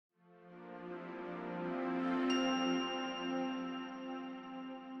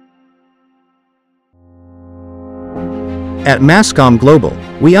At Mascom Global,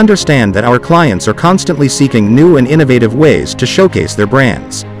 we understand that our clients are constantly seeking new and innovative ways to showcase their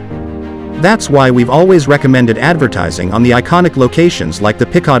brands. That's why we've always recommended advertising on the iconic locations like the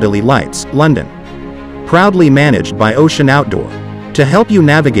Piccadilly Lights, London. Proudly managed by Ocean Outdoor. To help you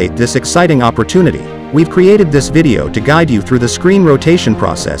navigate this exciting opportunity, we've created this video to guide you through the screen rotation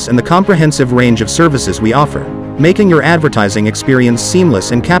process and the comprehensive range of services we offer, making your advertising experience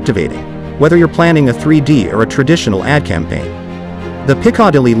seamless and captivating, whether you're planning a 3D or a traditional ad campaign. The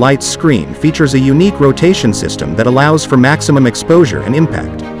Piccadilly Lights screen features a unique rotation system that allows for maximum exposure and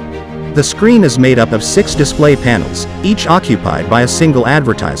impact. The screen is made up of 6 display panels, each occupied by a single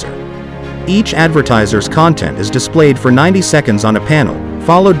advertiser. Each advertiser's content is displayed for 90 seconds on a panel,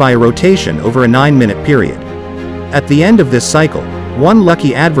 followed by a rotation over a 9-minute period. At the end of this cycle, one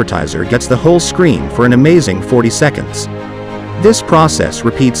lucky advertiser gets the whole screen for an amazing 40 seconds. This process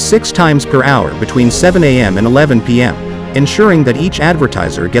repeats 6 times per hour between 7 a.m. and 11 p.m., ensuring that each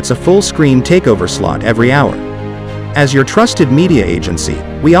advertiser gets a full screen takeover slot every hour. As your trusted media agency,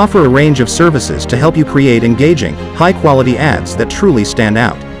 we offer a range of services to help you create engaging, high-quality ads that truly stand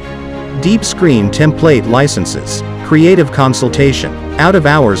out. Deep screen template licenses, creative consultation,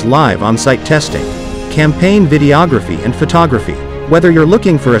 out-of-hours live on-site testing, campaign videography and photography. Whether you're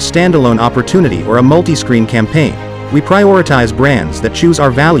looking for a standalone opportunity or a multi-screen campaign, we prioritize brands that choose our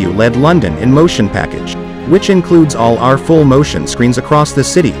value-led London in Motion package, which includes all our full motion screens across the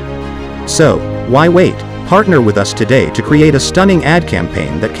city. So, why wait? Partner with us today to create a stunning ad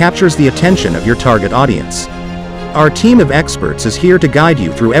campaign that captures the attention of your target audience. Our team of experts is here to guide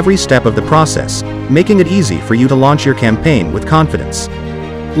you through every step of the process, making it easy for you to launch your campaign with confidence.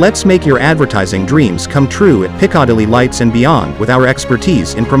 Let's make your advertising dreams come true at Piccadilly Lights and beyond with our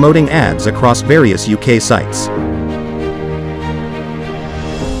expertise in promoting ads across various UK sites.